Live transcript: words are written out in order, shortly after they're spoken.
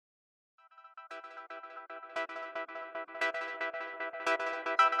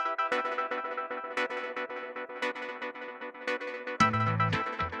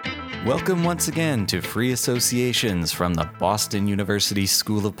Welcome once again to Free Associations from the Boston University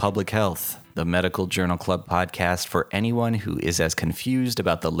School of Public Health, the Medical Journal Club podcast for anyone who is as confused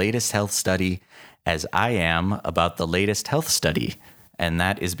about the latest health study as I am about the latest health study. And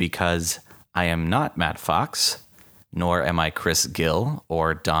that is because I am not Matt Fox, nor am I Chris Gill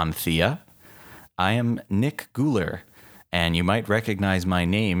or Don Thea. I am Nick Guler, and you might recognize my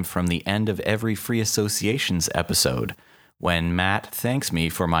name from the end of every Free Associations episode, when Matt thanks me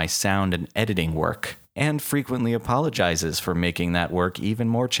for my sound and editing work, and frequently apologizes for making that work even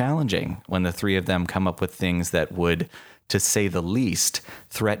more challenging when the three of them come up with things that would, to say the least,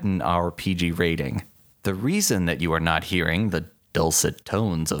 threaten our PG rating. The reason that you are not hearing the dulcet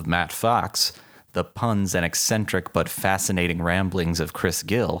tones of Matt Fox, the puns and eccentric but fascinating ramblings of Chris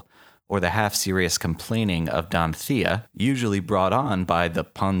Gill, or the half-serious complaining of Don Thea, usually brought on by the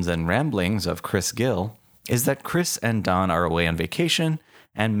puns and ramblings of Chris Gill, is that Chris and Don are away on vacation,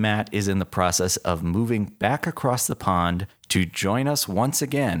 and Matt is in the process of moving back across the pond to join us once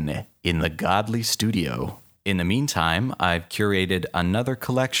again in the Godly Studio. In the meantime, I've curated another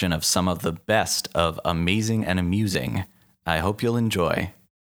collection of some of the best of Amazing and Amusing. I hope you'll enjoy.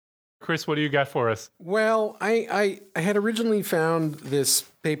 Chris, what do you got for us? Well, I had originally found this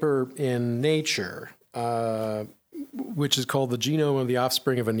paper in Nature, which is called The Genome of the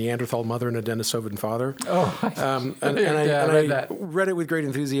Offspring of a Neanderthal Mother and a Denisovan Father. Oh, I read it with great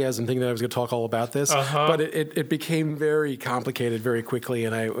enthusiasm, thinking that I was going to talk all about this. But it became very complicated very quickly,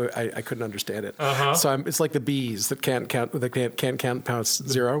 and I couldn't understand it. So it's like the bees that can't count past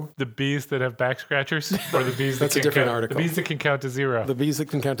zero. The bees that have back scratchers, or the bees That's that a different article. The bees that can count to zero. The bees that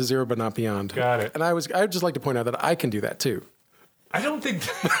can count to zero, but not beyond. Got it. And I'd just like to point out that I can do that too. I don't think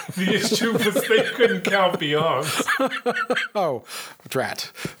the issue was they couldn't count beyond. Oh,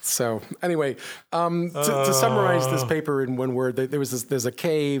 drat. So anyway, to summarize this paper in one word, there's a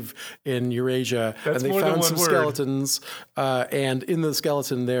cave in Eurasia, That's and they more than found one some word. skeletons, and in the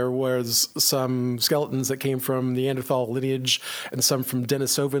skeleton there was some skeletons that came from Neanderthal lineage and some from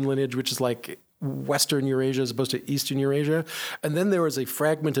Denisovan lineage, which is like Western Eurasia as opposed to Eastern Eurasia. And then there was a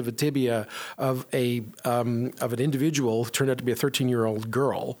fragment of a tibia of an individual who turned out to be a 13-year-old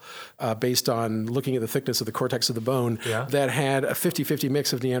girl, based on looking at the thickness of the cortex of the bone, that had a 50-50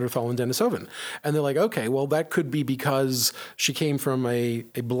 mix of Neanderthal and Denisovan. And they're like, okay, well, that could be because she came from a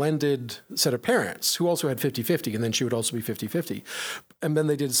blended set of parents who also had 50-50, and then she would also be 50-50. And then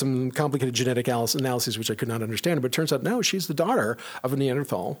they did some complicated genetic analyses, which I could not understand. But it turns out, no, she's the daughter of a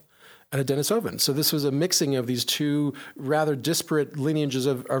Neanderthal and a Denisovan. So this was a mixing of these two rather disparate lineages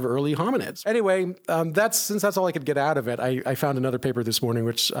of early hominids. Anyway, since that's all I could get out of it, I found another paper this morning,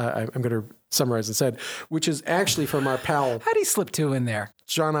 which I'm going to summarize instead, which is actually from our pal... How'd he slip two in there?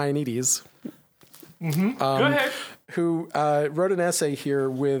 John Ioannidis. Go ahead. Who wrote an essay here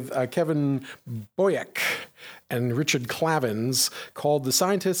with Kevin Boyack and Richard Clavins called The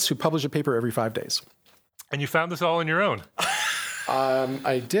Scientists Who Publish a Paper Every 5 Days. And you found this all on your own.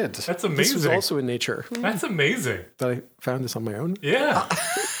 I did. That's amazing. This was also in Nature. That's amazing. That I found this on my own. Yeah.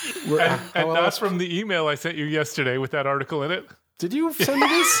 and how not else? from the email I sent you yesterday with that article in it. Did you send me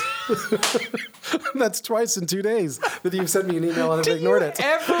this? That's twice in 2 days that you've sent me an email and I've ignored it. Do you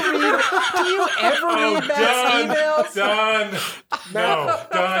ever read Matt's emails? Don,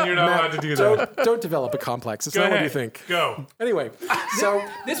 you're not allowed to do that. Don't develop a complex. It's Go not ahead. what you think. Go. Anyway, so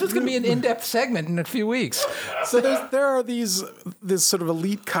This was going to be an in-depth segment in a few weeks. there are this sort of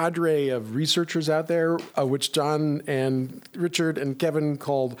elite cadre of researchers out there, which John and Richard and Kevin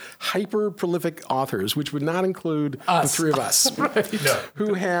called hyper-prolific authors, which would not include the three of us, No.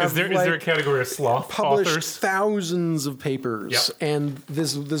 who have Is there a category of sloth published authors? thousands of papers. Yep. And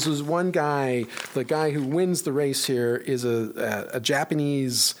this was one guy, the guy who wins the race here is a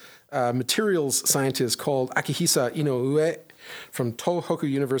Japanese materials scientist called Akihisa Inoue from Tohoku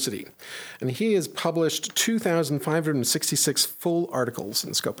University. And he has published 2,566 full articles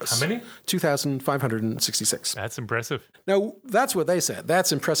in Scopus. How many? 2,566. That's impressive. Now, that's what they said.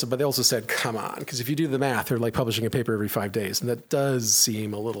 That's impressive, but they also said, come on, because if you do the math, they're like publishing a paper every 5 days, and that does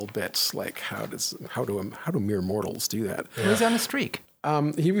seem a little bit like how do mere mortals do that? He's on a streak.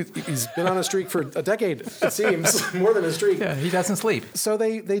 He's been on a streak for a decade, it seems, more than a streak. Yeah, he doesn't sleep. So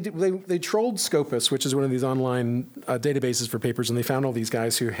they trolled Scopus, which is one of these online databases for papers, and they found all these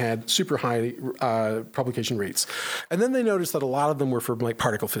guys who had super high publication rates. And then they noticed that a lot of them were from like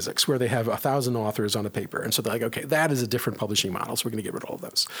particle physics, where they have 1,000 authors on a paper. And so they're like, okay, that is a different publishing model, so we're going to get rid of all of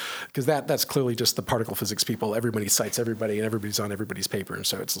those. Because that's clearly just the particle physics people. Everybody cites everybody, and everybody's on everybody's paper. And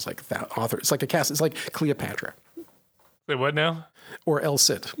so it's just like that author. It's like a cast. It's like Cleopatra. Wait, what now? Or El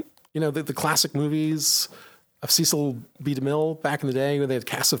Cid. the classic movies of Cecil B. DeMille back in the day when they had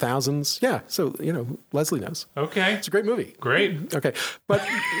casts of thousands. Yeah, so, Leslie knows. Okay. It's a great movie. Great. Okay, but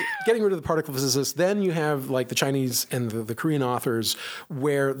getting rid of the particle physicists, then you have like the Chinese and the Korean authors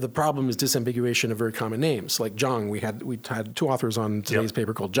where the problem is disambiguation of very common names. Like Zhang, we had two authors on today's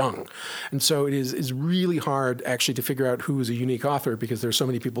paper called Zhang. And so it is really hard actually to figure out who is a unique author because there's so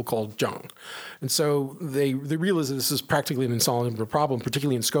many people called Zhang. And so they realize that this is practically an insoluble problem,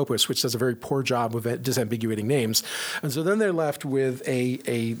 particularly in Scopus, which does a very poor job of disambiguating names. And so then they're left with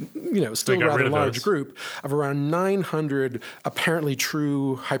a still rather large group of around 900 apparently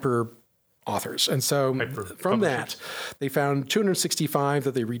true hyper authors. And so from that, they found 265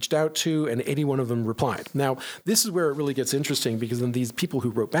 that they reached out to, and 81 of them replied. Now, this is where it really gets interesting because then these people who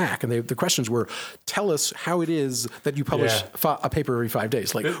wrote back, and the questions were, tell us how it is that you publish a paper every 5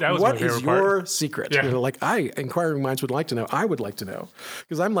 days. Like, what is your secret? Yeah. Inquiring minds would like to know. I would like to know.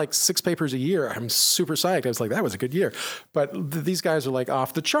 Because I'm like 6 papers a year. I'm super psyched. I was like, that was a good year. But these guys are like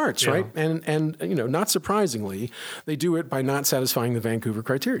off the charts, right? And not surprisingly, they do it by not satisfying the Vancouver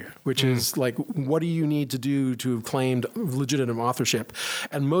criteria, which is like, what do you need to do to have claimed legitimate authorship?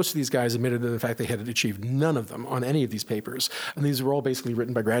 And most of these guys admitted to the fact they had achieved none of them on any of these papers. And these were all basically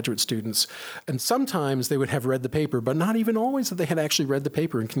written by graduate students. And sometimes they would have read the paper, but not even always that they had actually read the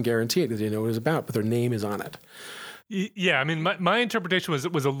paper and can guarantee it that they know what it was about, but their name is on it. Yeah, I mean, my interpretation was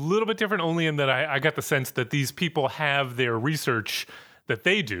a little bit different, only in that I got the sense that these people have their research that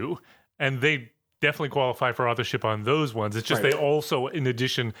they do, and they definitely qualify for authorship on those ones. It's just they also, in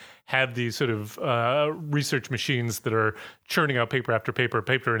addition, have these sort of research machines that are churning out paper after paper,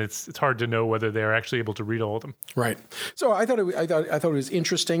 and it's hard to know whether they're actually able to read all of them. Right. So I thought it was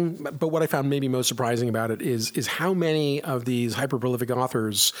interesting, but what I found maybe most surprising about it is how many of these hyper-prolific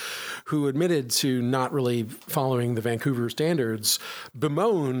authors who admitted to not really following the Vancouver standards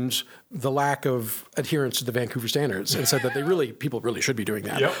bemoaned the lack of adherence to the Vancouver standards and said that people really should be doing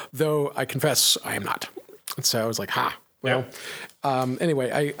that. Yep. Though I confess I am not. And so I was like, well,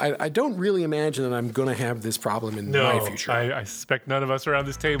 anyway, I don't really imagine that I'm going to have this problem in my future. I suspect none of us around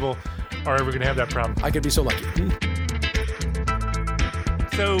this table are ever going to have that problem. I could be so lucky.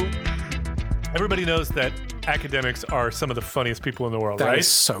 So everybody knows that academics are some of the funniest people in the world, right? That is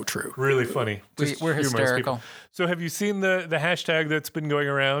so true. Really funny. We're hysterical. People. So have you seen the hashtag that's been going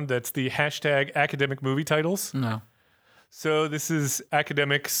around? That's the hashtag academic movie titles? No. So this is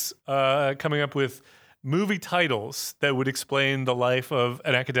academics coming up with movie titles that would explain the life of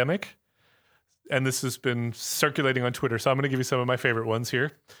an academic. And this has been circulating on Twitter. So I'm going to give you some of my favorite ones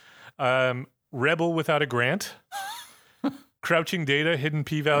here. Rebel Without a Grant. Crouching Data, Hidden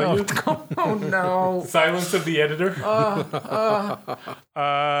P-Value. Oh, no. Silence of the Editor.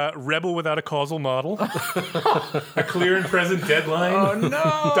 Rebel Without a Causal Model. A Clear and Present Deadline. Oh,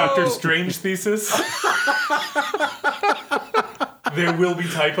 no. Dr. Strange Thesis. There Will Be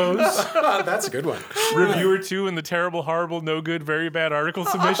Typos. That's a good one. Reviewer 2 in the Terrible, Horrible, No Good, Very Bad Article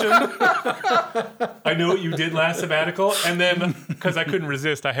Submission. I Know What You Did Last Sabbatical. And then, because I couldn't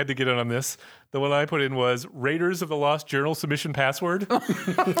resist, I had to get in on this. The one I put in was Raiders of the Lost Journal Submission Password.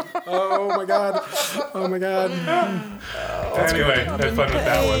 Oh, my God. Oh, my God. Anyway, had fun with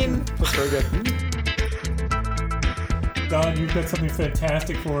that one. That's very good. Don, you've got something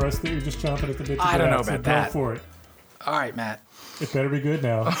fantastic for us that you're just chomping at the bit to I don't know so about that. Go for it. All right, Matt. It better be good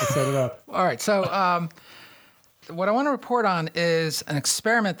now. Let's set it up. All right, so what I want to report on is an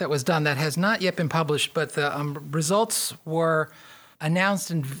experiment that was done that has not yet been published, but the results were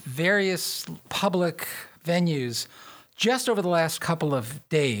announced in various public venues just over the last couple of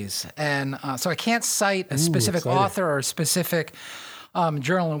days. And so I can't cite a specific author or a specific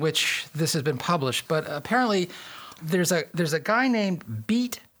journal in which this has been published, but apparently there's a guy named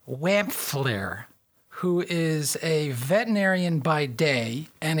Beat Wampfler, who is a veterinarian by day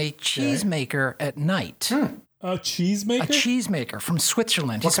and a cheesemaker at night. A cheesemaker? A cheesemaker from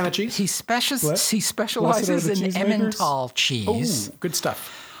Switzerland. What kind of cheese? He specializes in Emmental cheese. Oh, good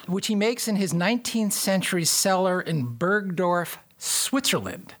stuff. Which he makes in his 19th century cellar in Bergdorf,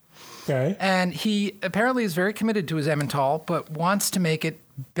 Switzerland. Okay. And he apparently is very committed to his Emmental, but wants to make it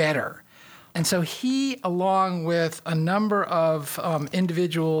better. And so he, along with a number of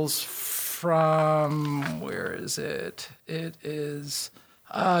individuals from, where is it? It is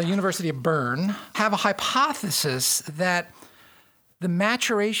University of Bern, have a hypothesis that the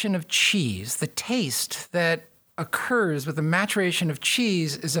maturation of cheese, the taste that occurs with the maturation of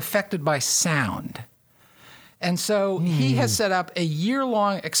cheese is affected by sound. And so he has set up a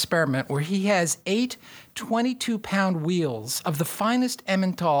year-long experiment where he has 8 22-pound wheels of the finest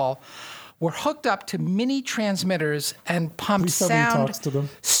Emmental were hooked up to mini transmitters and pumped Please somebody sound talks to them.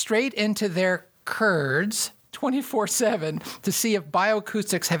 straight into their curds 24/7 to see if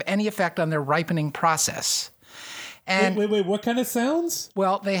bioacoustics have any effect on their ripening process. And Wait, what kind of sounds?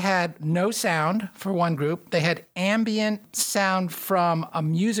 well, they had no sound for one group. They had ambient sound from a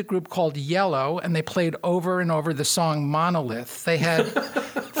music group called Yellow, and they played over and over the song Monolith. They had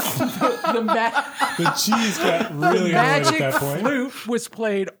The cheese got really annoyed at magic that point. flute was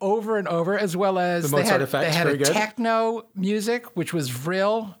played over and over, as well as The Mozart effect, they had very a good. techno music, which was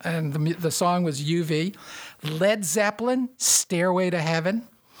Vril, and the song was UV. Led Zeppelin, Stairway to Heaven.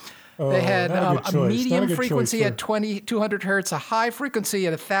 They had not a good a choice. Not a medium good frequency choice at 200 hertz, a high frequency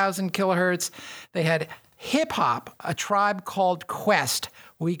at 1,000 kilohertz. They had hip hop, A Tribe Called Quest.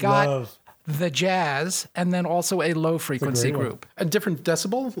 We got Love. the jazz, and then also a low frequency great one. group. And different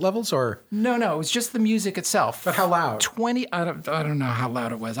decibel levels, or No, it was just the music itself. But how loud? 20. I don't know how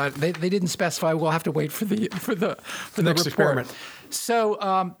loud it was. They didn't specify. We'll have to wait for the next report. experiment.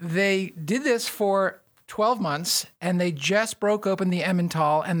 So they did this for 12 months, and they just broke open the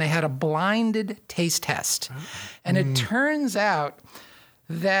Emmental, and they had a blinded taste test. And it turns out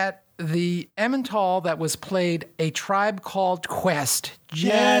that the Emmental that was played A Tribe Called Quest, just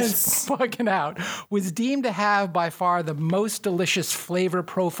Yes. fucking out, was deemed to have by far the most delicious flavor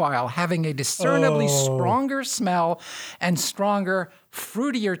profile, having a discernibly stronger smell and stronger,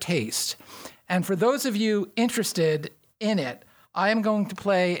 fruitier taste. And for those of you interested in it, I am going to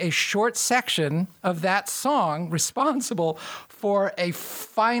play a short section of that song responsible for a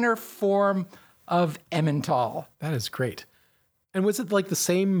finer form of Emmental. that is great. And was it like the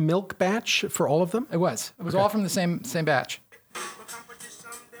same milk batch for all of them? It was. It was all from the same batch. For competition,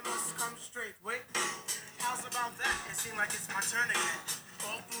 they must come straight. Wait, how's about that? It seems like it's my turn again.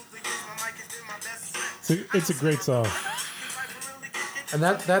 All through the years, my mic has been my best friend. It's a great song. And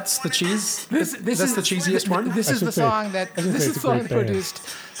that's the cheese. This that's is the cheesiest one. This is should the say- song that I should this say is it's the a song great that band. produced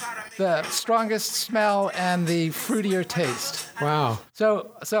the strongest smell and the fruitier taste. Wow.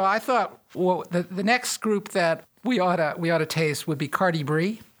 So I thought, well, the next group that we ought to taste would be Cardi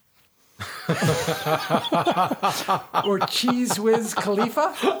Brie. Or Cheese Whiz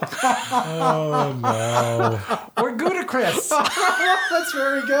Khalifa. Oh no! Or Gouda Chris. That's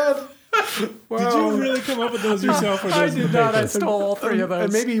very good. Did you really come up with those yourself, or I those in the did not. I paper? stole all three of those.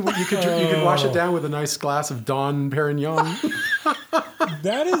 And maybe you could wash it down with a nice glass of Don Perignon.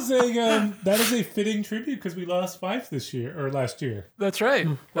 That is a fitting tribute because we lost Fife this year or last year. That's right.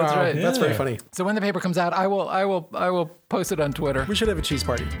 That's Wow, right. That's very Yeah. funny. So when the paper comes out, I will post it on Twitter. We should have a cheese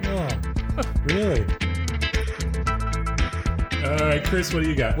party. Oh, really? All right, Chris, what do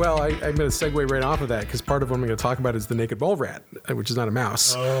you got? Well, I'm going to segue right off of that because part of what I'm going to talk about is the naked mole rat, which is not a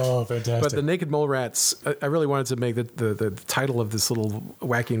mouse. Oh, fantastic! But the naked mole rats, I really wanted to make the title of this little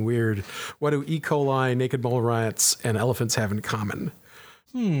wacky and weird. What do E. coli, naked mole rats, and elephants have in common?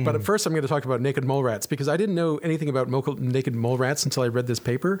 But at first, I'm going to talk about naked mole rats because I didn't know anything about naked mole rats until I read this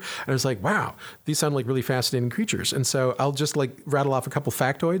paper. And I was like, wow, these sound like really fascinating creatures. And so I'll just rattle off a couple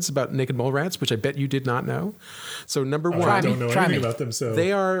factoids about naked mole rats, which I bet you did not know. So number one, I don't know Try anything me. about them, so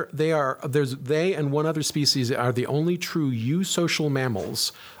they and one other species are the only true eusocial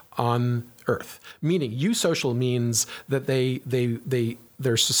mammals on Earth. Meaning eusocial means that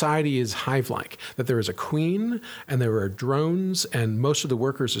their society is hive-like, that there is a queen and there are drones and most of the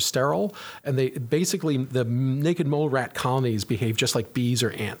workers are sterile. And the naked mole rat colonies behave just like bees or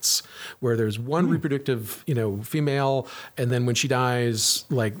ants, where there's one reproductive, female, and then when she dies,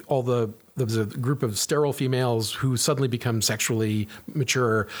 like there's a group of sterile females who suddenly become sexually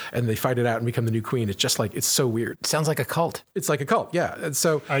mature and they fight it out and become the new queen. It's just like, it's so weird. Sounds like a cult. It's like a cult, yeah. And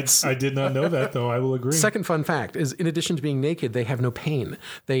so I did not know that, though. I will agree. second fun fact is, in addition to being naked, they have no pain.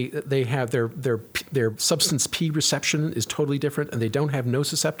 They have their substance P reception is totally different, and they don't have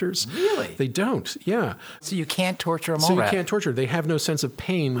nociceptors. Really? They don't. Yeah. So you can't torture a mole So you rat. can't torture. They have no sense of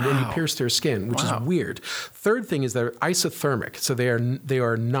pain when you pierce their skin, which is weird. Third thing is they're isothermic, so they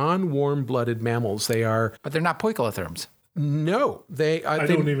are non-warm-blooded mammals. They are But they're not poikilotherms. no. I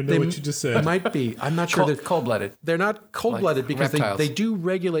don't even know what you just said. Might be. I'm not sure. that Cold-blooded. They're not cold-blooded because reptiles. they do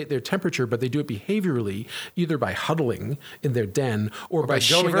regulate their temperature, but they do it behaviorally, either by huddling in their den or by going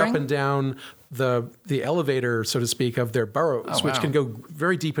shivering? up and down the elevator, so to speak, of their burrows, which wow. can go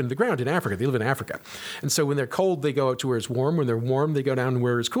very deep into the ground in Africa. They live in Africa. And so when they're cold, they go out to where it's warm. When they're warm, they go down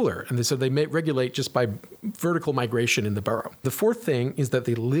where it's cooler. And so they may regulate just by vertical migration in the burrow. The fourth thing is that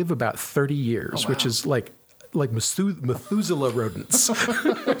they live about 30 years, which is like like Methuselah rodents,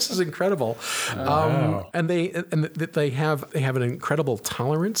 which is incredible. And they have an incredible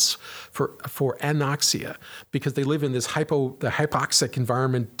tolerance for anoxia because they live in this hypoxic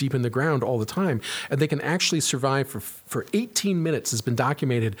environment deep in the ground all the time, and they can actually survive for 18 minutes. It's been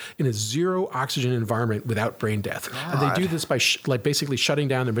documented in a zero oxygen environment without brain death, and they do this by basically shutting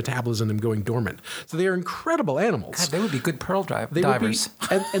down their metabolism and going dormant. So they are incredible animals. God, they would be good pearl divers.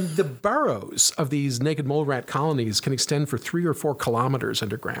 And the burrows of these naked mole rat colonies can extend for 3 or 4 kilometers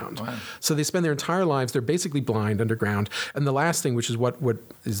underground. Wow. So they spend their entire lives, they're basically blind underground. And the last thing, which is what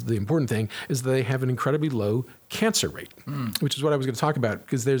is the important thing, is that they have an incredibly low cancer rate, which is what I was going to talk about,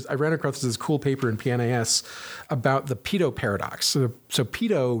 because I ran across this cool paper in PNAS about the Peto paradox. So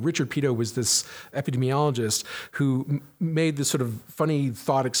Richard Peto was this epidemiologist who made this sort of funny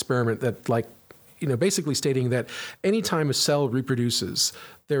thought experiment that basically stating that anytime a cell reproduces,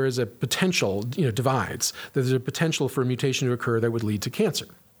 there is a potential, divides, that there's a potential for a mutation to occur that would lead to cancer,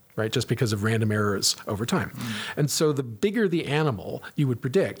 right? Just because of random errors over time. And so the bigger the animal, you would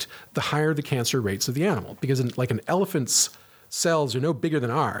predict, the higher the cancer rates of the animal. Because an elephant's cells are no bigger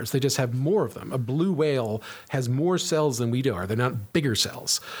than ours. They just have more of them. A blue whale has more cells than we do. They're not bigger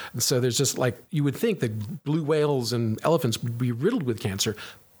cells. And so there's just you would think that blue whales and elephants would be riddled with cancer,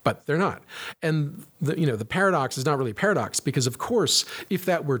 but they're not. And the paradox is not really a paradox because, of course, if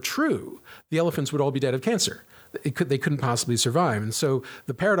that were true, the elephants would all be dead of cancer. They couldn't possibly survive. And so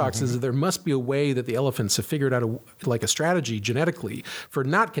the paradox is that there must be a way that the elephants have figured out a strategy genetically for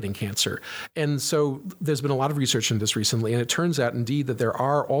not getting cancer. And so there's been a lot of research in this recently, and it turns out indeed that there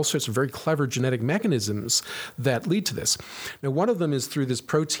are all sorts of very clever genetic mechanisms that lead to this. Now, one of them is through this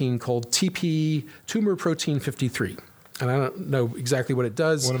protein called tumor protein 53. And I don't know exactly what it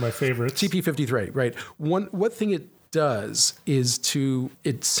does. One of my favorites. TP53, right. What thing it does is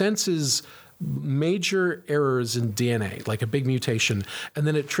it senses major errors in DNA, like a big mutation, and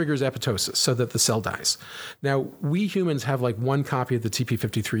then it triggers apoptosis so that the cell dies. Now, we humans have 1 copy of the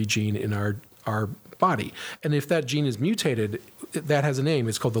TP53 gene in our body. And if that gene is mutated, that has a name.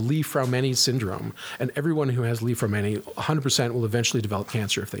 It's called the Li-Fraumeni syndrome. And everyone who has Li-Fraumeni, 100% will eventually develop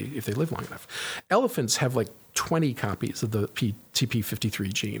cancer if they live long enough. Elephants have 20 copies of the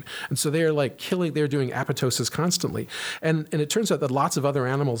TP53 gene. And so they're they're doing apoptosis constantly. And it turns out that lots of other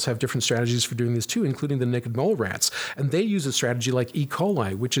animals have different strategies for doing this too, including the naked mole rats. And they use a strategy like E.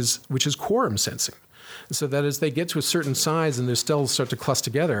 coli, which is quorum sensing. So that as they get to a certain size and their cells start to cluster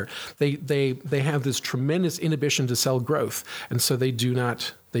together, they have this tremendous inhibition to cell growth, and so they do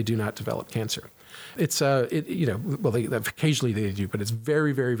not develop cancer. It's occasionally they do, but it's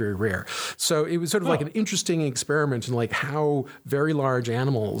very, very, very rare. So it was sort of like an interesting experiment in how very large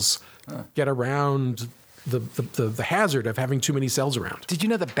animals get around the hazard of having too many cells around. Did you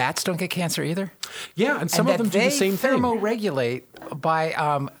know that bats don't get cancer either? Yeah, and some of them do the same thing. They thermoregulate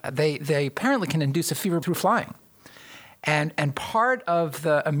by they apparently can induce a fever through flying. And part of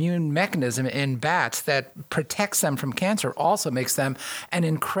the immune mechanism in bats that protects them from cancer also makes them an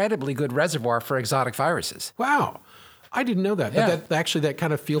incredibly good reservoir for exotic viruses. Wow. I didn't know that. Yeah. That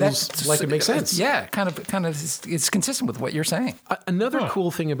kind of feels like it makes sense. Yeah, kind of. It's consistent with what you're saying. Another cool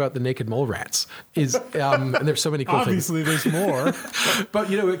thing about the naked mole rats is, and there's so many cool Obviously, things. there's more.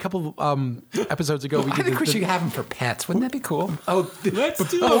 But a couple episodes ago, I think we should have them for pets. Wouldn't that be cool? Let's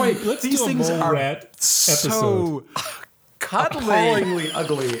do a mole rat episode. So cuddly, appallingly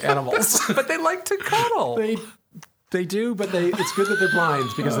ugly animals. But they like to cuddle. They do, but it's good that they're blind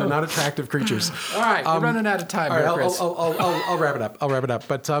because they're not attractive creatures. All right, we're running out of time here, Chris. I'll wrap it up.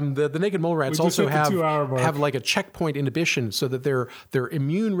 But the naked mole rats also have a checkpoint inhibition, so that their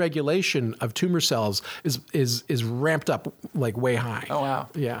immune regulation of tumor cells is ramped up way high. Oh wow!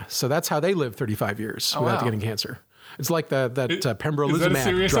 Yeah, so that's how they live 35 years without getting cancer. It's like that pembrolizumab Is that a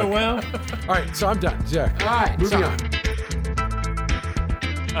serious drug. Oh wow? All right, so I'm done. Yeah. All right, moving on.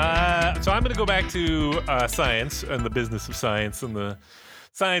 So I'm going to go back to science and the business of science and the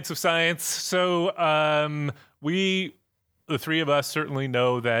science of science. So we, the three of us, certainly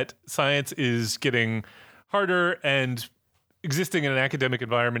know that science is getting harder, and existing in an academic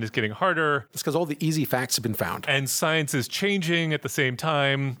environment is getting harder. It's because all the easy facts have been found. And science is changing at the same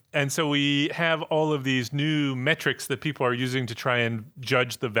time. And so we have all of these new metrics that people are using to try and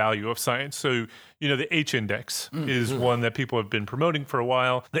judge the value of science. So the H-index is one that people have been promoting for a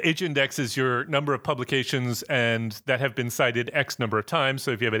while. The H-index is your number of publications and that have been cited X number of times.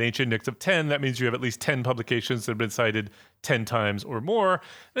 So if you have an H-index of 10, that means you have at least 10 publications that have been cited 10 times or more.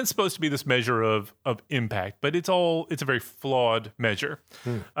 And it's supposed to be this measure of impact, but it's a very flawed measure.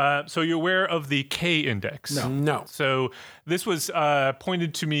 So you're aware of the K-index? No. So this was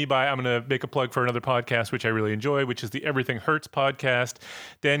pointed to me by, I'm going to make a plug for another podcast, which I really enjoy, which is the Everything Hurts podcast.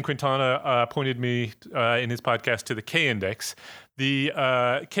 Dan Quintana pointed me in his podcast to the K-index. The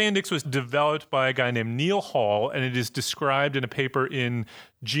K-index was developed by a guy named Neil Hall, and it is described in a paper in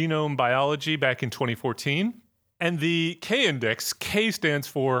Genome Biology back in 2014. And the K-index, K stands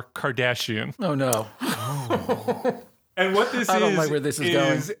for Kardashian. Oh, no. And what this I don't like where this is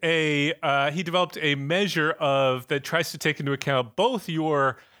going. He developed a measure that tries to take into account both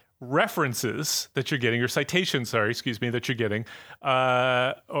your references that you're getting, your citations, that you're getting,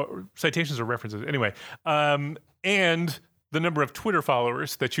 or citations or references, anyway, and the number of Twitter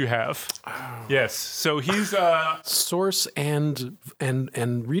followers that you have. Oh. Yes. So he's source and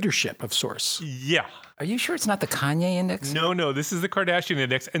readership of source. Yeah. Are you sure it's not the Kanye index? No, this is the Kardashian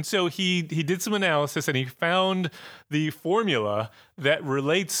index. And so he did some analysis and he found the formula that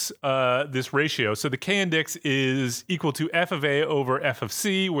relates this ratio. So the K index is equal to F of A over F of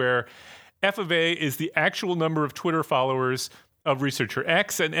C, where F of A is the actual number of Twitter followers of researcher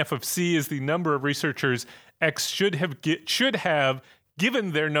X, and F of C is the number of researchers X should have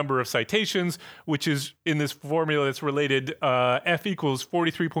given their number of citations, which is in this formula that's related, F equals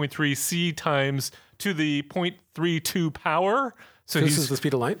 43.3 C times to the 0.32 power. So this is the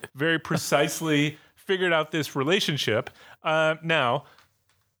speed of light? Very precisely figured out this relationship. Now,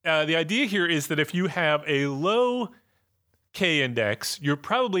 the idea here is that if you have a low K index, you're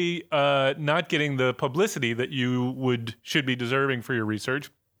probably not getting the publicity that you should be deserving for your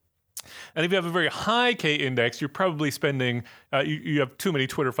research. And if you have a very high K index, you're probably spending, you have too many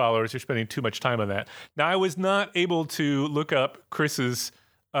Twitter followers, you're spending too much time on that. Now, I was not able to look up Chris's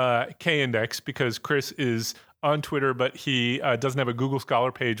K index because Chris is on Twitter, but he doesn't have a Google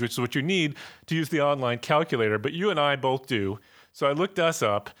Scholar page, which is what you need to use the online calculator. But you and I both do. So I looked us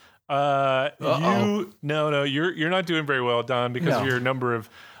up. You're not doing very well, Don, because your number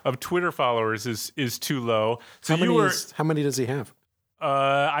of Twitter followers is too low. So how many does he have?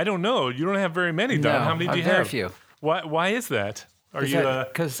 I don't know. You don't have very many, Don. No, How many do you very have? few. Why is that?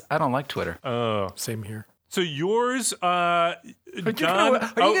 Because I don't like Twitter. Same here. So yours, Don. Are you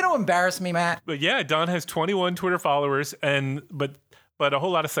going to embarrass me, Matt? But yeah, Don has 21 Twitter followers, but a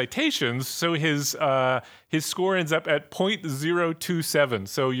whole lot of citations. So his score ends up at 0.027.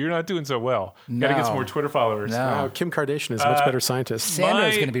 So you're not doing so well. Got to get some more Twitter followers. No. Wow, Kim Kardashian is a much better scientist. Sandra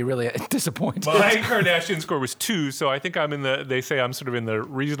is going to be really disappointed. My Kardashian score was 2, so I think they say I'm sort of in the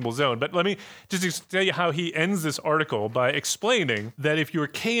reasonable zone. But let me just tell you how he ends this article by explaining that if your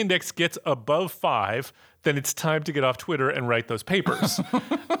K index gets above 5, then it's time to get off Twitter and write those papers.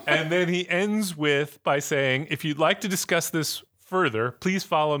 And then he ends by saying, if you'd like to discuss this further, please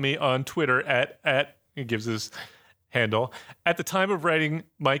follow me on Twitter at he gives his handle. At the time of writing,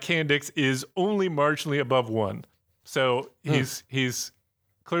 my K-index is only marginally above 1. So he's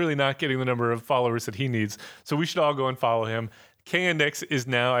clearly not getting the number of followers that he needs. So we should all go and follow him. K-index is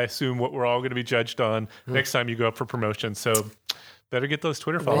now, I assume, what we're all going to be judged on next time you go up for promotion. So better get those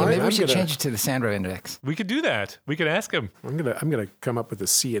Twitter followers. Maybe we should change it to the Sandra index. We could do that. We could ask him. I'm gonna come up with a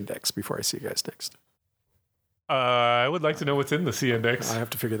C index before I see you guys next. I would like to know what's in the C index. I have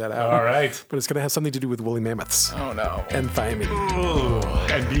to figure that out. All right. But it's going to have something to do with woolly mammoths. Oh, no. And thiamine. Ooh,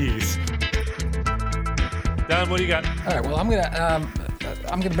 and bees. Don, what do you got? All right. Well, I'm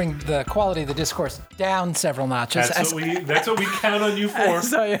gonna bring the quality of the discourse down several notches. That's what we count on you for.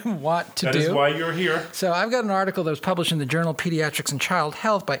 As I want to do. That is why you're here. So I've got an article that was published in the journal Pediatrics and Child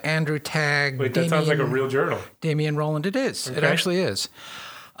Health by Andrew Tagg. Wait, that sounds like a real journal. Damian Rowland. It is. Okay. It actually is.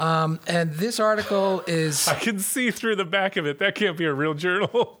 And this article is... I can see through the back of it. That can't be a real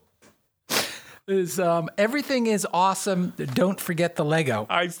journal. Everything is awesome. Don't forget the Lego.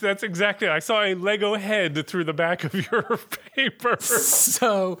 That's exactly it. I saw a Lego head through the back of your paper.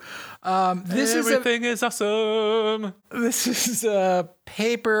 So everything is awesome. This is a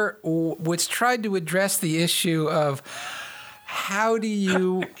paper which tried to address the issue of how do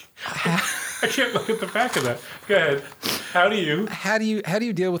you... I can't look at the back of that. Go ahead. How do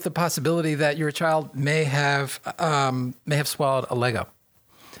you deal with the possibility that your child may have swallowed a Lego?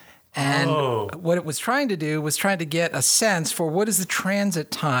 And what it was trying to do was trying to get a sense for what is the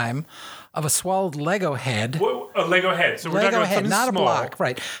transit time of a swallowed Lego head. A Lego head. So we're talking Lego about head, something not small. a block,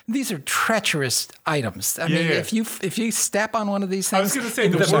 right? These are treacherous items. I mean, yeah. if you step on one of these things, I was gonna say,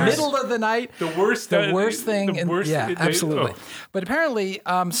 in the the worst- middle of the night, the worst thing. Absolutely. oh. But apparently,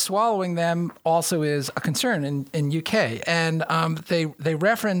 swallowing them also is a concern in UK, and they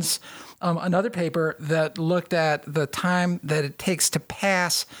reference another paper that looked at the time that it takes to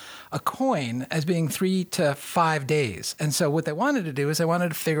pass a coin as being 3 to 5 days. And so what they wanted to do is they wanted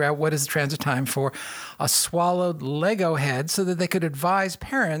to figure out what is the transit time for a swallowed Lego head so that they could advise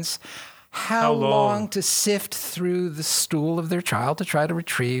parents how long to sift through the stool of their child to try to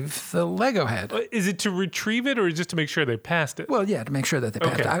retrieve the Lego head. Is it to retrieve it or just to make sure they passed it? Well, yeah, to make sure that they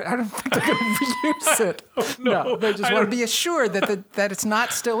passed it. Okay. I don't think they're going to reuse it. no, they just I want don't- to be assured that it's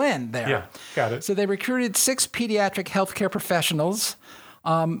not still in there. Yeah, got it. So they recruited 6 pediatric healthcare professionals.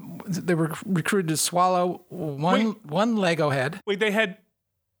 They were recruited to swallow one Lego head. Wait, they had.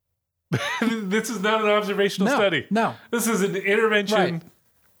 This is not an observational study. No. This is an intervention.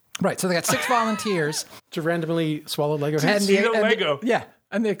 Right. So they got 6 volunteers. To randomly swallow Lego heads? eat a Lego.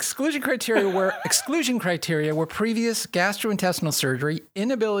 And the exclusion criteria were previous gastrointestinal surgery,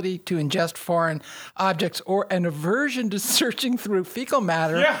 inability to ingest foreign objects, or an aversion to searching through fecal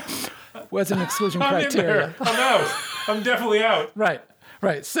matter Yeah. was an exclusion I'm in criteria. there. I'm out. I'm definitely out. Right.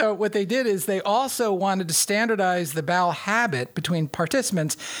 So what they did is they also wanted to standardize the bowel habit between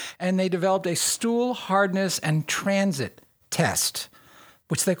participants, and they developed a stool hardness and transit test,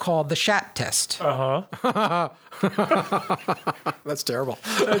 which they called the SHAT test. That's terrible.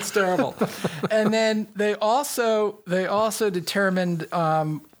 That's terrible. And then they also determined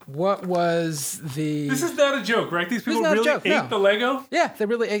what was the. This is not a joke, right? These people not a really joke, ate no. the Lego? Yeah, they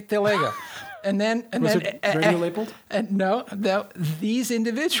really ate the Lego. And then Was it radio labeled? And no, these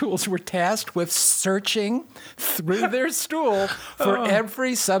individuals were tasked with searching through their stool for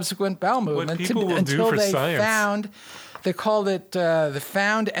every subsequent bowel movement people will do until for they science. found. They called it the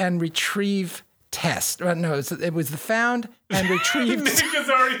found and retrieve test. No, it was the found and retrieve. Nick is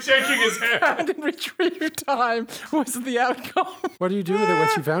already shaking his head. Found and retrieve time was the outcome. What do you do with it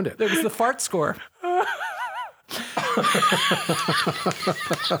once you found it? It was the fart score.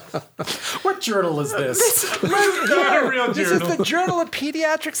 What journal is this? This is not a real This journal. is the Journal of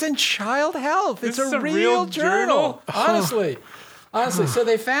Pediatrics and Child Health. It's This is a a real real journal. journal? Honestly, so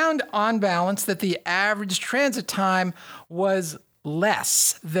they found on balance that the average transit time was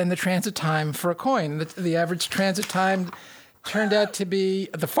less than the transit time for a coin. The average transit time turned out to be,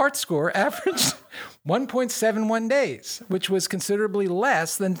 the fart score averaged 1.71 days, which was considerably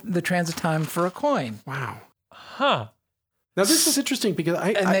less than the transit time for a coin. Wow. Huh. Now this is interesting because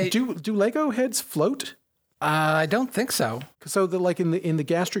do Lego heads float? I don't think so. So like in the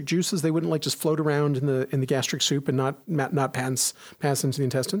gastric juices, they wouldn't like just float around in the gastric soup and not pass into the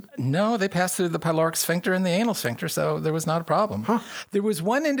intestine. No, they passed through the pyloric sphincter and the anal sphincter, so there was not a problem. There was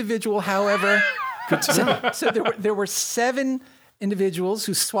one individual, however. So there were 7 individuals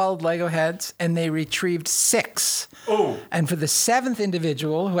who swallowed Lego heads, and they retrieved 6. Oh. And for the 7th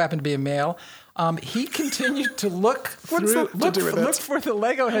individual, who happened to be a male, he continued to look for the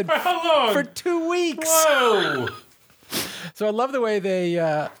Lego head For how long? for 2 weeks. Whoa. So I love the way they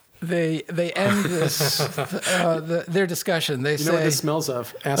end this their discussion. They You say, know what this smells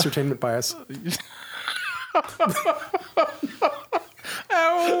of? Ascertainment bias.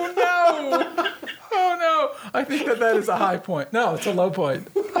 "Oh no, oh no!" I think that is a high point. No, it's a low point.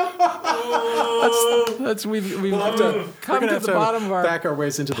 That's we've come to the bottom of our. back our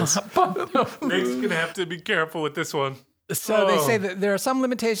ways into this. Nick's gonna have to be careful with this one. So they say that there are some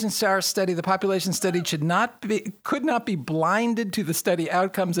limitations to our study. The population studied could not be blinded to the study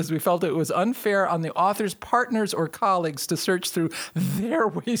outcomes, as we felt it was unfair on the author's partners or colleagues to search through their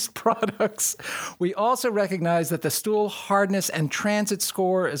waste products. We also recognize that the stool hardness and transit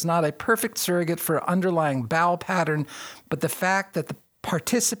score is not a perfect surrogate for underlying bowel pattern, but the fact that the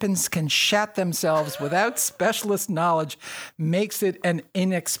participants can shat themselves without specialist knowledge makes it an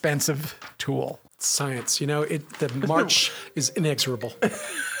inexpensive tool. Science, the march is inexorable.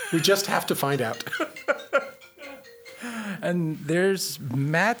 We just have to find out. And there's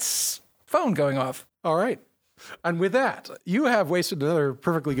Matt's phone going off. All right. And with that, you have wasted another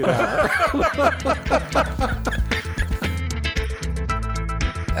perfectly good hour.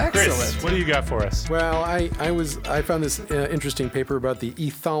 Excellent. Chris, what do you got for us? Well, I found this interesting paper about the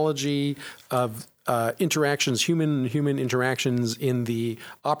ethology of human interactions in the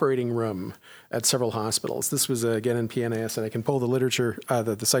operating room at several hospitals. This was again in PNAS, and I can pull the literature,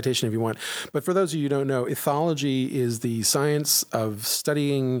 the citation if you want. But for those of you who don't know, ethology is the science of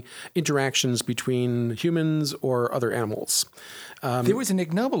studying interactions between humans or other animals. There was an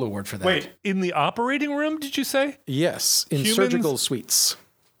Ig Nobel Award for that. Wait, in the operating room, did you say? Yes, in Humans? surgical suites.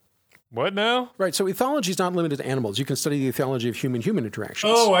 What now? Right, so ethology is not limited to animals. You can study the ethology of human-human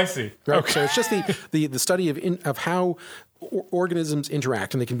interactions. Oh, I see. Right? Okay. So it's just the study of how organisms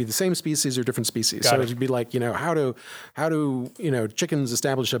interact, and they can be the same species or different species. Got So it. it'd be like, how do chickens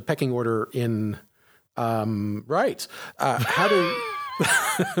establish a pecking order in how do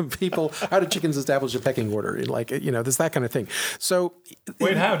how do chickens establish a pecking order? There's that kind of thing. So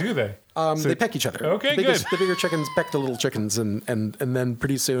Wait, how do they? they peck each other. Okay, the good. The bigger chickens peck the little chickens, and then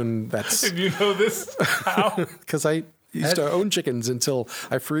pretty soon that's Did you know this? How? because I used to own chickens until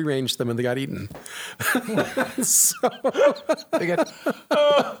I free ranged them and they got eaten. They got,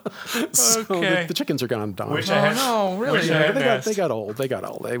 So Okay. the chickens are gone, Don. Wish I had. no, really? Wish I had asked. They got old.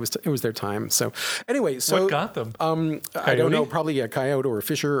 It was their time. So anyway, What got them? I don't know, Coyote? probably a coyote or a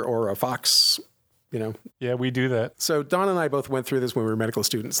fisher or a fox. Yeah, we do that. So Don and I both went through this when we were medical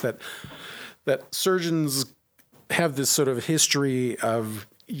students. That surgeons have this sort of history of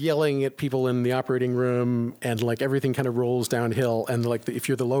yelling at people in the operating room, and like everything kind of rolls downhill. And like if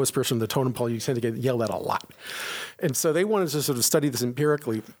you're the lowest person in the totem pole, you tend to get yelled at a lot. And so they wanted to sort of study this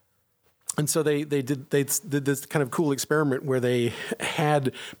empirically. And so they did this kind of cool experiment where they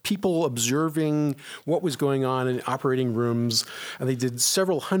had people observing what was going on in operating rooms, and they did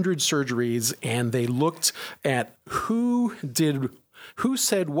several hundred surgeries, and they looked at who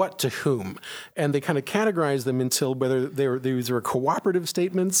said what to whom, and they kind of categorized them until whether these were cooperative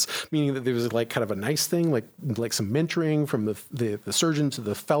statements, meaning that there was like kind of a nice thing, like some mentoring from the surgeon to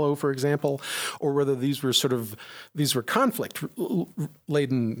the fellow, for example, or whether these were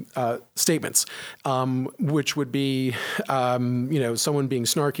conflict-laden statements, which would be someone being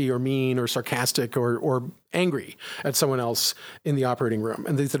snarky or mean or sarcastic or angry at someone else in the operating room.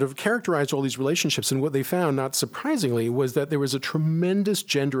 And they sort of characterized all these relationships. And what they found, not surprisingly, was that there was a tremendous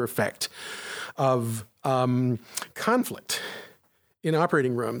gender effect of conflict in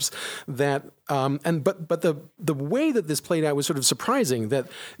operating rooms. But the way that this played out was sort of surprising, that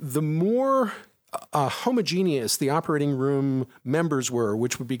the more homogeneous the operating room members were,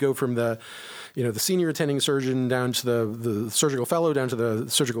 which would go from the senior attending surgeon down to the surgical fellow, down to the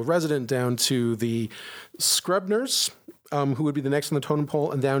surgical resident, down to the scrub nurse, who would be the next on the totem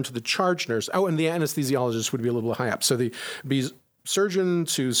pole, and down to the charge nurse. Oh, and the anesthesiologist would be a little high up. So the surgeon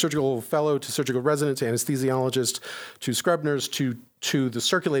to surgical fellow to surgical resident to anesthesiologist to scrub nurse to the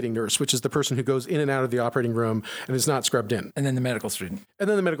circulating nurse, which is the person who goes in and out of the operating room and is not scrubbed in. And then the medical student. And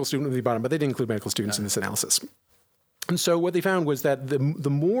then the medical student at the bottom, but they didn't include medical students in this analysis. And so what they found was that the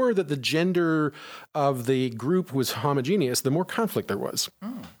more that the gender of the group was homogeneous, the more conflict there was.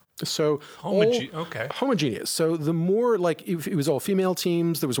 So homogeneous. So the more, like, if it was all female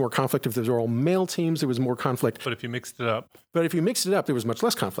teams, there was more conflict. If there was all male teams, there was more conflict. But if you mixed it up. But if you mixed it up, there was much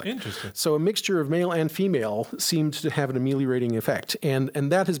less conflict. Interesting. So a mixture of male and female seemed to have an ameliorating effect. And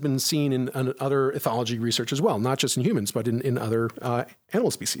that has been seen in other ethology research as well, not just in humans, but in other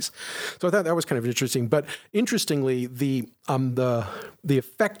animal species. So I thought that was kind of interesting. But interestingly, the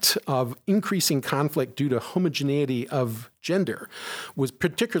effect of increasing conflict due to homogeneity of gender was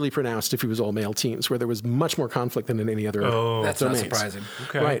particularly pronounced if it was all male teams, where there was much more conflict than in any other That's domains. not surprising.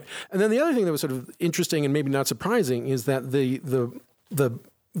 Okay. Right. And then the other thing that was sort of interesting and maybe not surprising is that the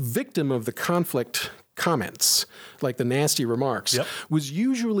victim of the conflict comments, like the nasty remarks, was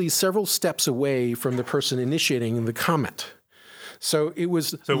usually several steps away from the person initiating the comment. So it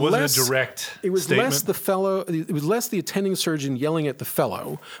wasn't a direct It was statement? less the fellow. It was less the attending surgeon yelling at the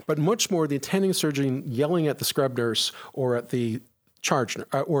fellow, but much more the attending surgeon yelling at the scrub nurse or at the charge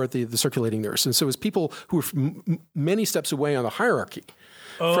or at the circulating nurse. And so it was people who were many steps away on the hierarchy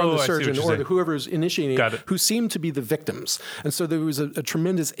from the I see what surgeon you're or saying. whoever was initiating, Got it. who seemed to be the victims. And so there was a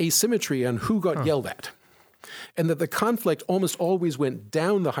tremendous asymmetry on who got yelled at. And that the conflict almost always went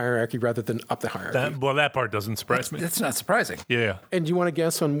down the hierarchy rather than up the hierarchy. That part doesn't surprise me. That's not surprising. Yeah. And do you want to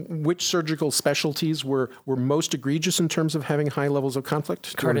guess on which surgical specialties were most egregious in terms of having high levels of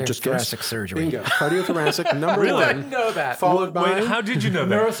conflict? Do you want to just guess? Cardiothoracic surgery. Bingo. Cardiothoracic, number Really? one. I didn't know that. Followed by, Wait, how did you know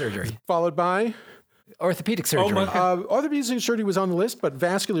that? Neurosurgery. followed by, Orthopedic surgery. my orthopedic surgery was on the list, but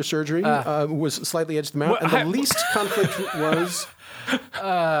vascular surgery was slightly edged them out. What- And the least conflict was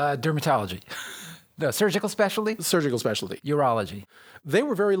Dermatology. The surgical specialty? Surgical specialty. Urology. They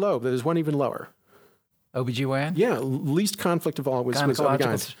were very low. There's one even lower. OBGYN? Yeah, least conflict of all was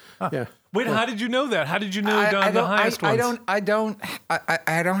OB-GYNs. Yeah. Wait, how did you know that? How did you know down the highest ones? I don't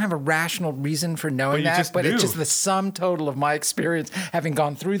have a rational reason for knowing you that, just but knew. it's just the sum total of my experience having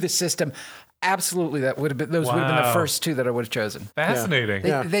gone through the system. Absolutely, those would have been the Wow. first two that I would have chosen. Fascinating.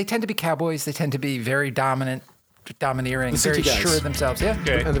 They tend to be cowboys. They tend to be very domineering, The very CT guys. sure of themselves. Yeah.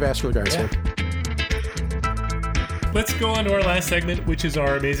 Okay. And the vascular guys. Yeah. Let's go on to our last segment, which is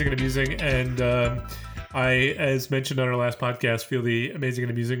our amazing and amusing. And I, as mentioned on our last podcast, feel the amazing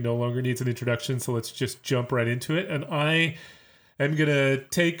and amusing no longer needs an introduction. So let's just jump right into it. And I am going to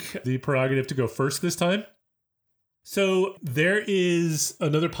take the prerogative to go first this time. So there is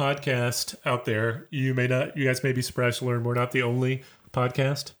another podcast out there. You guys may be surprised to learn we're not the only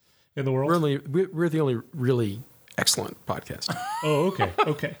podcast in the world. We're the only really excellent podcast. Oh, okay.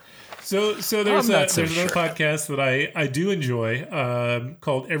 Okay. So there's I'm not so another sure. podcast that I do enjoy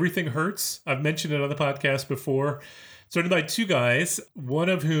called Everything Hurts. I've mentioned it on the podcast before. Started by two guys, one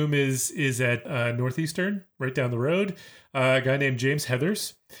of whom is at Northeastern, right down the road, a guy named James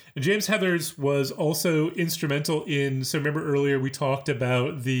Heathers. And James Heathers was also instrumental in, so remember earlier we talked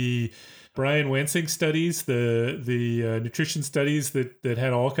about the Brian Wansink studies, the nutrition studies that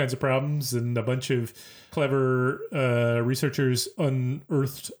had all kinds of problems, and a bunch of clever researchers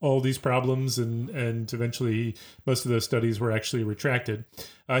unearthed all these problems, and eventually most of those studies were actually retracted.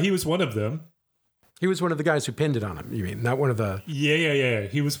 He was one of them. He was one of the guys who pinned it on him, you mean? Not one of the... Yeah.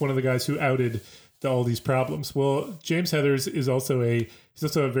 He was one of the guys who outed all these problems. Well, James Heathers is also a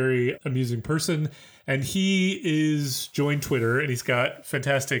very amusing person, and he is joined Twitter, and he's got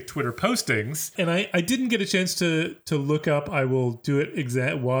fantastic Twitter postings. And I didn't get a chance to look up. I will do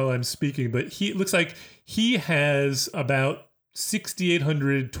it while I'm speaking, but it looks like he has about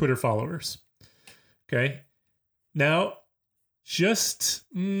 6,800 Twitter followers. Okay. Now, just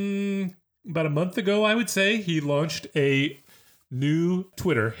about a month ago, I would say, he launched a new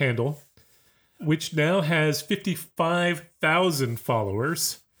Twitter handle, which now has 55,000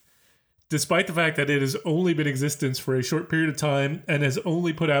 followers, despite the fact that it has only been in existence for a short period of time and has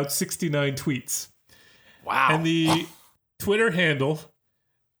only put out 69 tweets. Wow. And the Twitter handle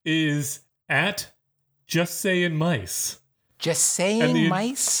is at Just Sayin' Mice. Just saying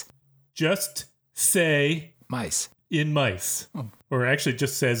mice? Just say Mice. in mice. Or actually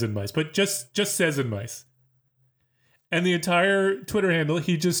just says in mice, but just says in mice. And the entire Twitter handle,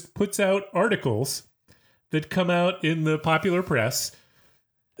 he just puts out articles that come out in the popular press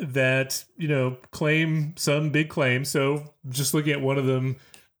that, claim some big claim. So just looking at one of them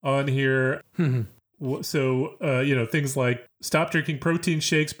on here. So, things like stop drinking protein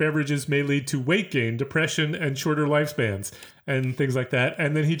shakes, beverages may lead to weight gain, depression, and shorter lifespans, and things like that.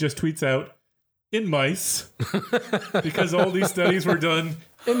 And then he just tweets out, in mice, because all these studies were done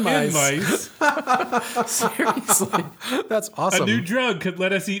in mice. Seriously. That's awesome. A new drug could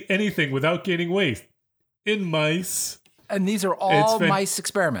let us eat anything without gaining weight. In mice. And these are all mice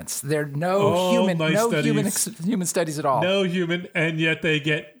experiments. They're no human studies at all. No human, and yet they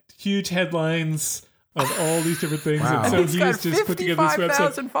get huge headlines of all these different things. Wow. And so He's he's got just put together this website,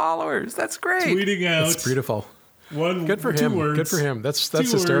 55,000 followers. That's great. tweeting out That's beautiful. Good for two him. words, Good for him. That's two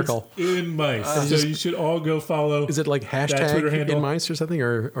hysterical. words, in mice. So you should all go follow. Is it like that Twitter hashtag handle. in mice or something?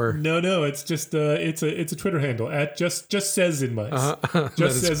 Or No, it's just it's a Twitter handle at just says in mice. That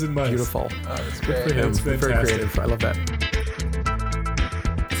Just is says in mice. beautiful. That's Good for great. him. It's Very fantastic. creative. I love that.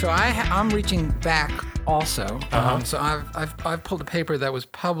 So I'm reaching back also. So I've pulled a paper that was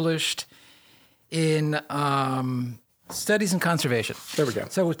published in Studies in Conservation. There we go.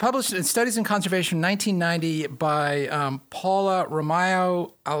 So it was published in Studies in Conservation 1990 by Paula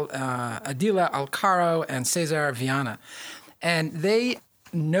Romayo, Adila Alcaro, and Cesar Viana. And they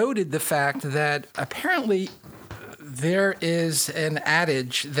noted the fact that apparently there is an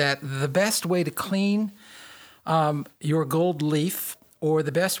adage that the best way to clean your gold leaf, or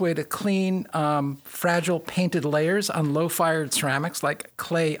the best way to clean fragile painted layers on low-fired ceramics like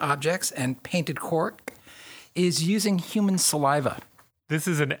clay objects and painted cork, is using human saliva. This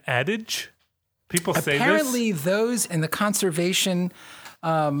is an adage? People say this? Apparently, those in the conservation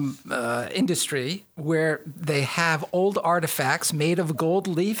industry, where they have old artifacts made of gold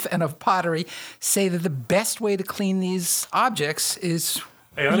leaf and of pottery, say that the best way to clean these objects is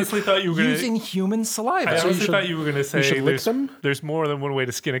I honestly thought you were going to... Using human saliva. I honestly should- thought you were going to say should lick them? there's more than one way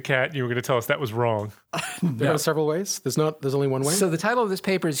to skin a cat, and you were going to tell us that was wrong. There are several ways. There's only one way. So the title of this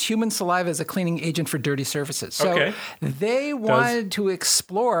paper is Human Saliva as a Cleaning Agent for Dirty Surfaces. So Okay. they wanted to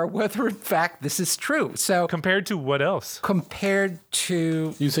explore whether, in fact, this is true. So Compared to what else? compared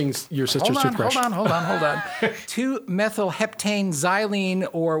to... Using your sister's toothbrush. Hold on. 2-methylheptane xylene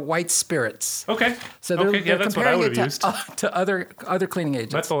or white spirits. Okay. So they're, okay, yeah, they're that's what I comparing would it have used. to other cleaning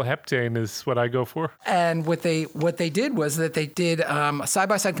agents. Methylheptane is what I go for. And what they did was that they did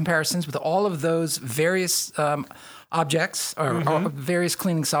side-by-side comparisons with all of those various objects or various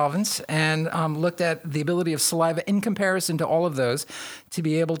cleaning solvents and looked at the ability of saliva in comparison to all of those to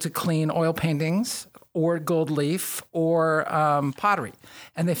be able to clean oil paintings or gold leaf or pottery.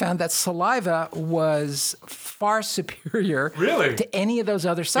 And they found that saliva was far superior Really? to any of those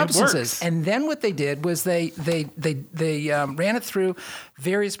other substances. works. And then what they did was they ran it through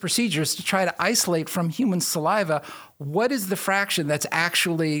various procedures to try to isolate from human saliva what is the fraction that's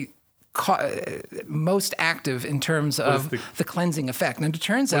actually most active in terms of the cleansing effect. And it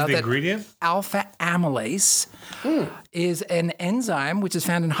turns out the that ingredient? alpha amylase is an enzyme which is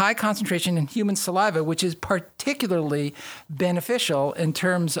found in high concentration in human saliva, which is particularly beneficial in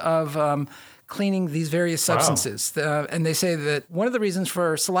terms of cleaning these various substances. And they say that one of the reasons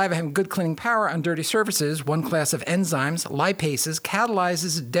for saliva having good cleaning power on dirty surfaces, one class of enzymes, lipases,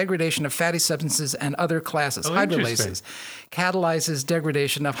 catalyzes degradation of fatty substances and other classes, hydrolases, catalyzes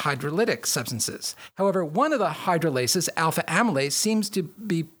degradation of hydrolytic substances. However, one of the hydrolases, alpha amylase, seems to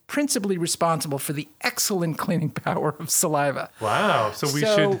be principally responsible for the excellent cleaning power of saliva. Wow. So we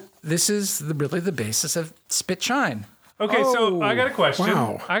should... This is really the basis of spit shine. Okay, so I got a question.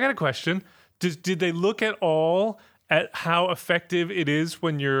 Wow. Did they look at how effective it is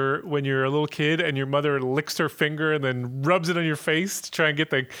when you're a little kid and your mother licks her finger and then rubs it on your face to try and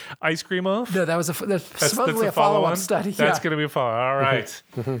get the ice cream off? No, that's supposedly a follow-on follow-up study. That's going to be a follow. All right.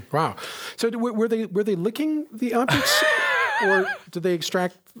 Wow. So were they licking the objects, or did they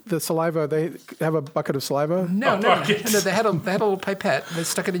extract the saliva? They have a bucket of saliva. No. They had a little pipette. They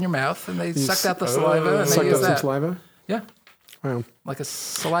stuck it in your mouth and they sucked out the saliva and they Sucked out used some that. saliva. Yeah, Wow. like a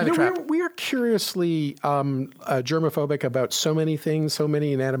saliva trap. We are curiously germophobic about so many things, so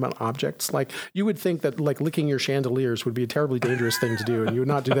many inanimate objects. Like you would think that like licking your chandeliers would be a terribly dangerous thing to do, and you would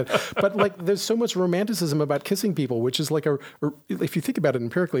not do that. But like there's so much romanticism about kissing people, which is like if you think about it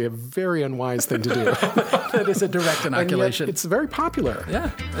empirically, a very unwise thing to do. That is a direct And yet inoculation. it's very popular.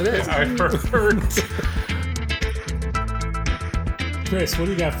 Yeah, it is. I heard. Chris, what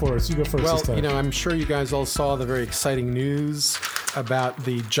do you got for us? You go first Well, this time. I'm sure you guys all saw the very exciting news about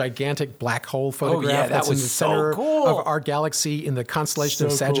the gigantic black hole photograph that that's in was the so center cool. of our galaxy in the constellation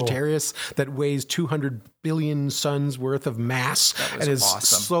of So cool. Sagittarius that weighs 200 billion suns worth of mass and is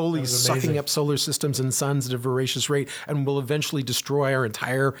awesome. slowly was sucking amazing. up solar systems and suns at a voracious rate and will eventually destroy our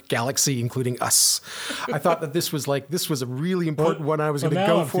entire galaxy, including us. I thought that this was a really important one. I was going to now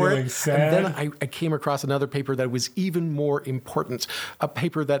go I'm for feeling it. sad. And then I came across another paper that was even more important. A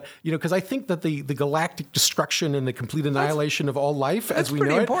paper that, because I think that the galactic destruction and the complete annihilation of all life as we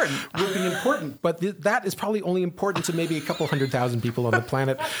pretty know important. it would be important. But that is probably only important to maybe a couple 100,000 people on the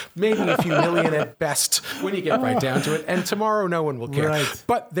planet, maybe a few million at best when you get right down to it. And tomorrow no one will care. Right.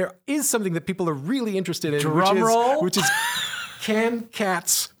 But there is something that people are really interested in, Drum roll. which is can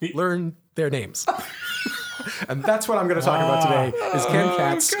cats learn their names? And that's what I'm going to talk about today is can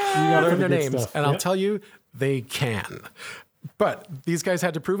cats learn their good names? stuff. And I'll Yep. tell you, they can. But these guys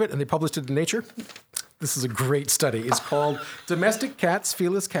had to prove it, and they published it in Nature. This is a great study. It's called Domestic Cats,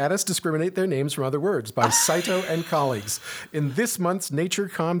 Felis Catus, Discriminate Their Names from Other Words by Saito and colleagues in this month's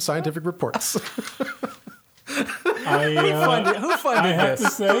Nature.com Scientific Reports. Who funded have to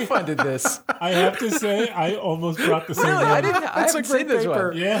this? say- Who funded this? I have to say, I almost brought the same Really? one. I It's a haven't great seen this paper.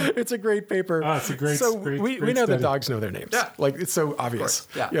 one. Yeah. It's a great paper. Ah, it's a great- So great- we great know that study. dogs know their names. Yeah. Like it's so obvious.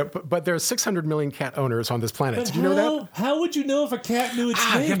 Yeah. But there are 600 million cat owners on this planet. But Did you know that? How would you know if a cat knew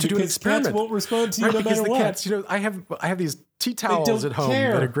its name? You have to do an Because experiment. cats won't respond to you Right, no because matter the what. cats, I have these tea towels don't at home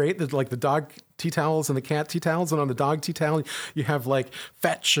care. that are great. That like the dog tea towels and the cat tea towels, and on the dog tea towel you have like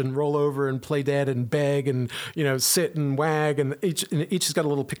fetch and roll over and play dead and beg and sit and wag, and each has got a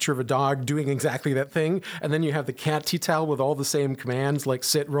little picture of a dog doing exactly that thing. And then you have the cat tea towel with all the same commands like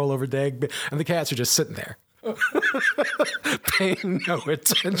sit, roll over, beg, and the cats are just sitting there. Paying no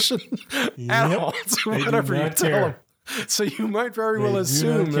attention at Yep. all to They do whatever you not tell care. them. So you might very They well do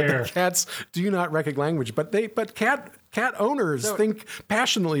assume not that care. the cats do not recognize language, but cat owners think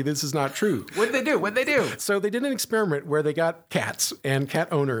passionately this is not true. What'd they do? What'd they do? So they did an experiment where they got cats and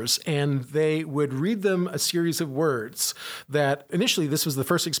cat owners, and they would read them a series of words that initially, this was the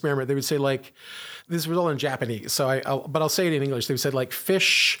first experiment. They would say like, this was all in Japanese. So I'll say it in English. They said like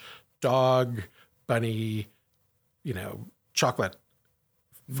fish, dog, bunny, chocolate.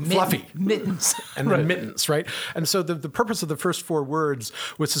 Fluffy. Mittens. And then mittens, right? And so the purpose of the first 4 words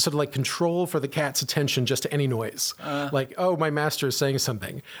was to sort of like control for the cat's attention just to any noise. Like, oh, my master is saying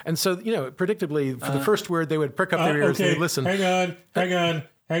something. And so, predictably, for the first word, they would prick up their ears and they'd listen. Hang on.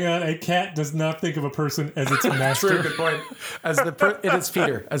 A cat does not think of a person as its master. True, good point. As its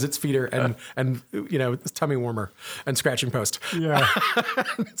feeder, and its tummy warmer and scratching post. Yeah.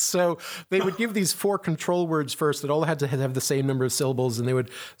 So they would give these 4 control words first that all had to have the same number of syllables, and they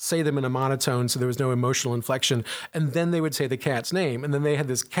would say them in a monotone so there was no emotional inflection. And then they would say the cat's name. And then they had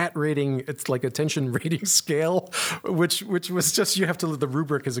this cat rating, it's like attention rating scale, which was just, the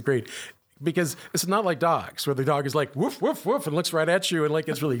rubric is a great. Because it's not like dogs, where the dog is like woof woof woof and looks right at you and like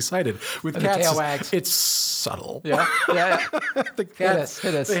gets really excited. With And cats, the tail wags. it's subtle. Yeah. The cats,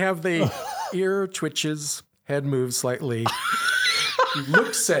 Hit us. they have the ear twitches, head moves slightly,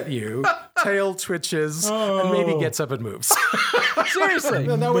 looks at you, tail twitches, and maybe gets up and moves. Seriously.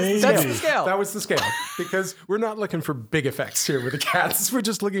 And that was the That's scale. the scale. That was the scale. Because we're not looking for big effects here with the cats. We're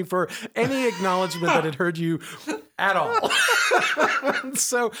just looking for any acknowledgement that it heard you at all.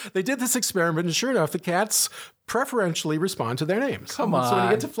 So they did this experiment, and sure enough, the cats preferentially respond to their names. Come So when you on.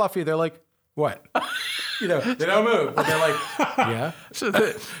 get to Fluffy, they're like, what? They don't move. But they're like, yeah.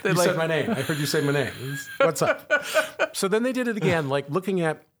 You said my name. I heard you say my name. What's up? So then they did it again, like looking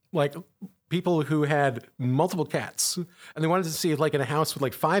at like people who had multiple cats, and they wanted to see if, like in a house with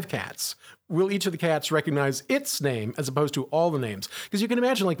like 5 cats, will each of the cats recognize its name as opposed to all the names? Because you can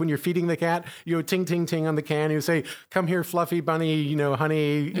imagine, like when you're feeding the cat, you go ting ting ting on the can, you say, "Come here, Fluffy, Bunny,"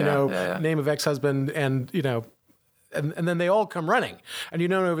 honey, name of ex-husband, and And then they all come running. And you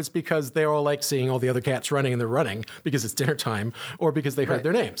don't know if it's because they all like seeing all the other cats running and they're running because it's dinner time, or because they heard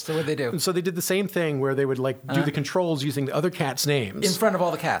their names. So what'd they do? And so they did the same thing where they would like do the controls using the other cats' names In front of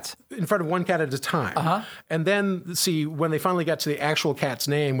all the cats. in front of one cat at a time. And then see when they finally got to the actual cat's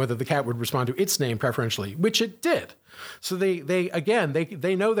name, whether the cat would respond to its name preferentially, which it did. So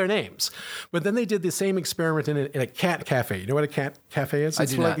they know their names. But then they did the same experiment in a cat cafe. You know what a cat cafe is?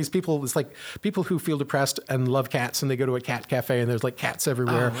 It's do like not. these people, it's like people who feel depressed and love cats, and they go to a cat cafe and there's like cats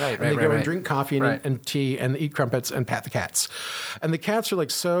everywhere. right, and they right, go right. and drink coffee and tea and eat crumpets and pat the cats. And the cats are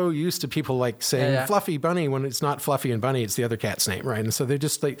like so used to people like saying Fluffy, Bunny, when it's not Fluffy and Bunny, it's the other cat's name, right? And so they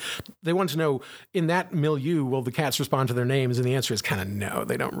just they want to know, in that milieu, will the cats respond to their names? And the answer is kind of no,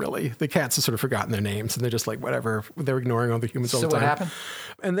 they don't really. The cats have sort of forgotten their names, and they're just like, whatever. They're ignoring all the humans all So the time. what happened?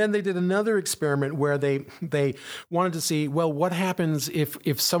 And then they did another experiment where they wanted to see, well, what happens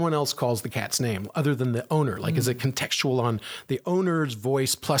if someone else calls the cat's name other than the owner? Like, is it contextual on the owner's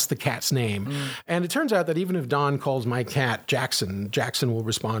voice plus the cat's name? And it turns out that even if Don calls my cat Jackson, Jackson will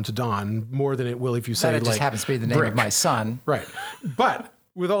respond to Don more than it will if you say, That it like, just happens to be the name Brick. of my son. Right. But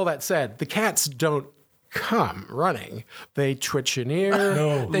with all that said, the cats don't come running. They twitch an ear,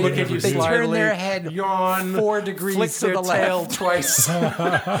 No, look they at you turn slyly, their head yawn, 4 degrees flick to their the tail left. twice,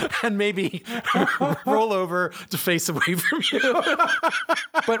 and maybe roll over to face away from you.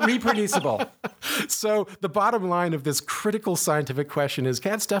 But reproducible. So the bottom line of this critical scientific question is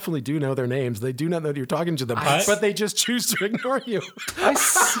cats definitely do know their names. They do not know that you're talking to them, but they just choose to ignore you.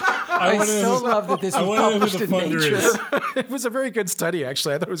 I wanna so know- love that this I was wanna know who published the in funder Nature. is. It was a very good study,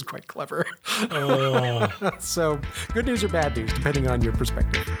 actually. I thought it was quite clever. So good news or bad news, depending on your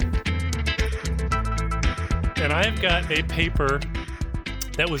perspective. And I've got a paper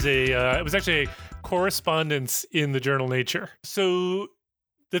that was it was actually a correspondence in the journal Nature. So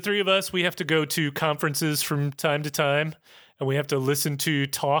the 3 of us, we have to go to conferences from time to time, and we have to listen to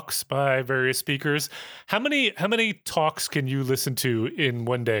talks by various speakers. How many talks can you listen to in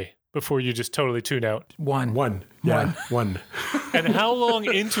one day before you just totally tune out? One. Yeah, one. And how long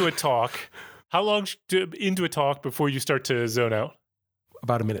into a talk? How long into a talk before you start to zone out?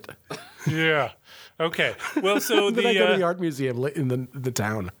 About a minute. Yeah. Okay. Well, so Then I go to the art museum in the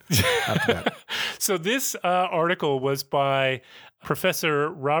town after that. So this article was by Professor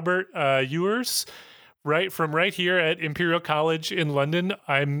Robert Ewers, right here at Imperial College in London.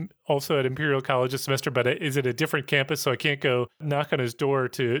 I'm also at Imperial College this semester, but is at a different campus, so I can't go knock on his door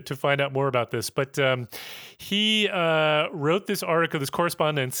to find out more about this. But he wrote this article, this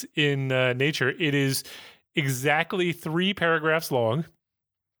correspondence in Nature. It is exactly 3 paragraphs long.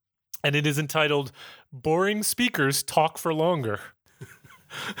 and it is entitled "Boring Speakers Talk for Longer."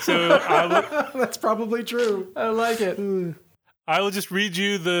 So That's probably true. I like it. I will just read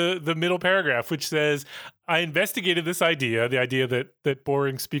you the middle paragraph, which says, I investigated this idea, the idea that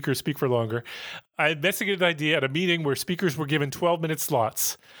boring speakers speak for longer. I investigated the idea at a meeting where speakers were given 12-minute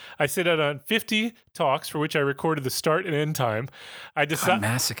slots. I sat out on 50 talks for which I recorded the start and end time.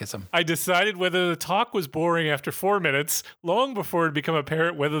 Masochism. I decided whether the talk was boring after 4 minutes, long before it became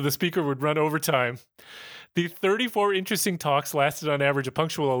apparent whether the speaker would run over time. The 34 interesting talks lasted on average a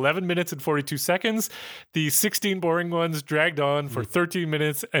punctual 11 minutes and 42 seconds. The 16 boring ones dragged on for 13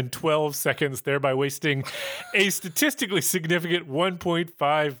 minutes and 12 seconds, thereby wasting a statistically significant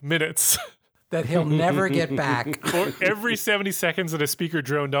 1.5 minutes. That he'll never get back. For every 70 seconds that a speaker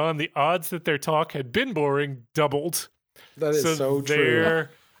droned on, the odds that their talk had been boring doubled. That is so true. There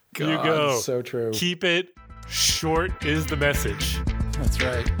you go. So true. Keep it short is the message. That's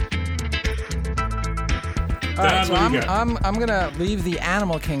right. All right, so I'm going to leave the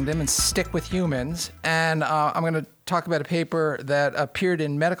animal kingdom and stick with humans. And I'm going to talk about a paper that appeared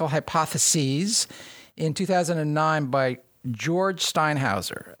in Medical Hypotheses in 2009 by George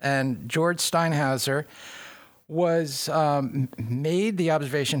Steinhauser. And George Steinhauser was made the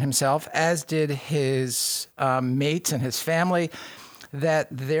observation himself, as did his mates and his family, that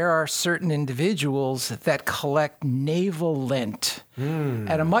there are certain individuals that collect navel lint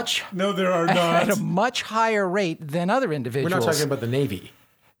at a much there are not. At a much higher rate than other individuals. We're not talking about the Navy.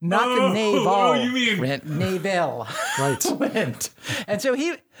 Not the navel. You mean lint, navel. Right. Lint. And so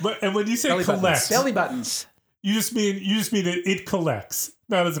he and when you say Belly buttons. collects, belly buttons. you just mean that it collects,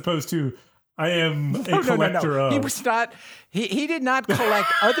 not as opposed to I am a collector of. He was not. He did not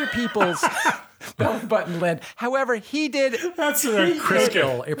collect other people's belly button lint. However, he did. That's right. Chris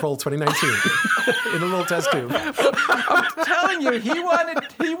Gill, April 2019, in a little test tube. I'm telling you, he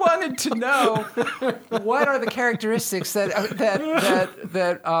wanted to know what are the characteristics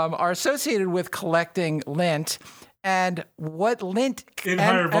that are associated with collecting lint, and what lint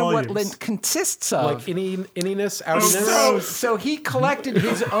and what lint consists of. Like inniness, outiness. So he collected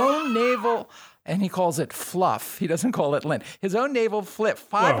his own navel, and he calls it fluff. He doesn't call it lint. His own navel fluff.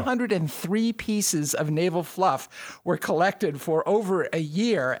 503 pieces of navel fluff were collected for over a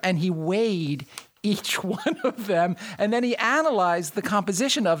year, and he weighed each one of them, and then he analyzed the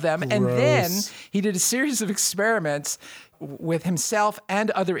composition of them, and then he did a series of experiments with himself and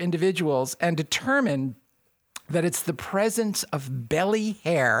other individuals and determined that it's the presence of belly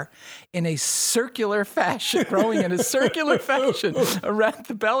hair in a circular fashion, growing in a circular fashion around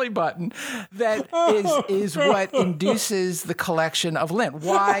the belly button, that is what induces the collection of lint.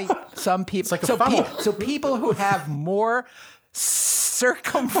 Why some people... It's like a funnel. So people who have more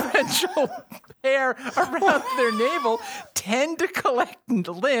circumferential hair around their navel tend to collect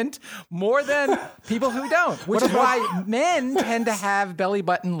lint more than people who don't, which is why men tend to have belly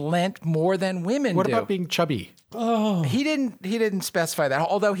button lint more than women do. What about being chubby? Oh. He didn't specify that,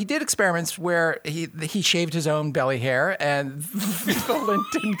 although he did experiments where he shaved his own belly hair and the lint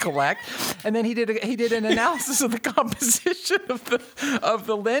didn't collect, and then he did an analysis of the composition of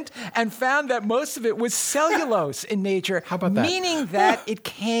the lint and found that most of it was cellulose in nature. How about that? Meaning that it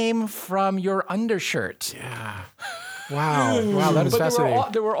came from your undershirt. Yeah. Wow, that is But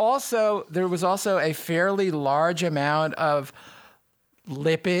fascinating. there was also a fairly large amount of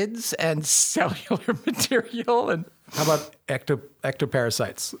lipids and cellular material. And How about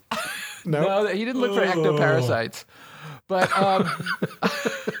ectoparasites? no, he didn't look for ectoparasites. But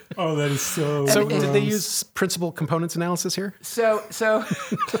Oh, that is so. So did they use principal components analysis here? so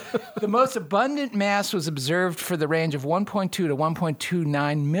the most abundant mass was observed for the range of 1.2 to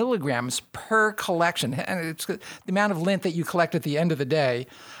 1.29 milligrams per collection, and it's the amount of lint that you collect at the end of the day.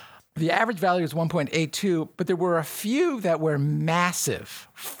 The average value is 1.82, but there were a few that were massive,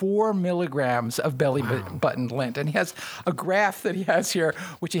 4 milligrams of belly button lint. And he has a graph that he has here,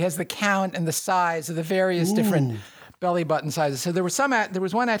 which he has the count and the size of the various different belly button sizes. So there was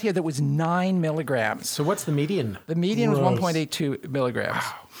one out here that was 9 milligrams. So what's the median? The median was Gross. 1.82 milligrams.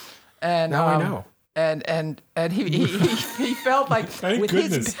 Wow. And Now I know. And he felt like Thank with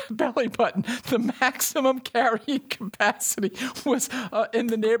goodness. his belly button, the maximum carrying capacity was in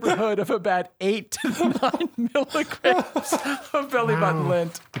the neighborhood of about 8 to 9 milligrams of belly button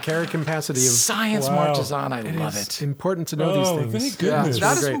lint. The carrying capacity of Science marches on. I love It's it. important to know these things. Thank Yeah, goodness.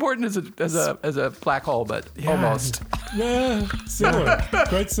 not as great. important as a black hole, but almost. Yeah, similar.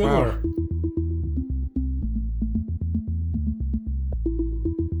 Quite similar. Wow.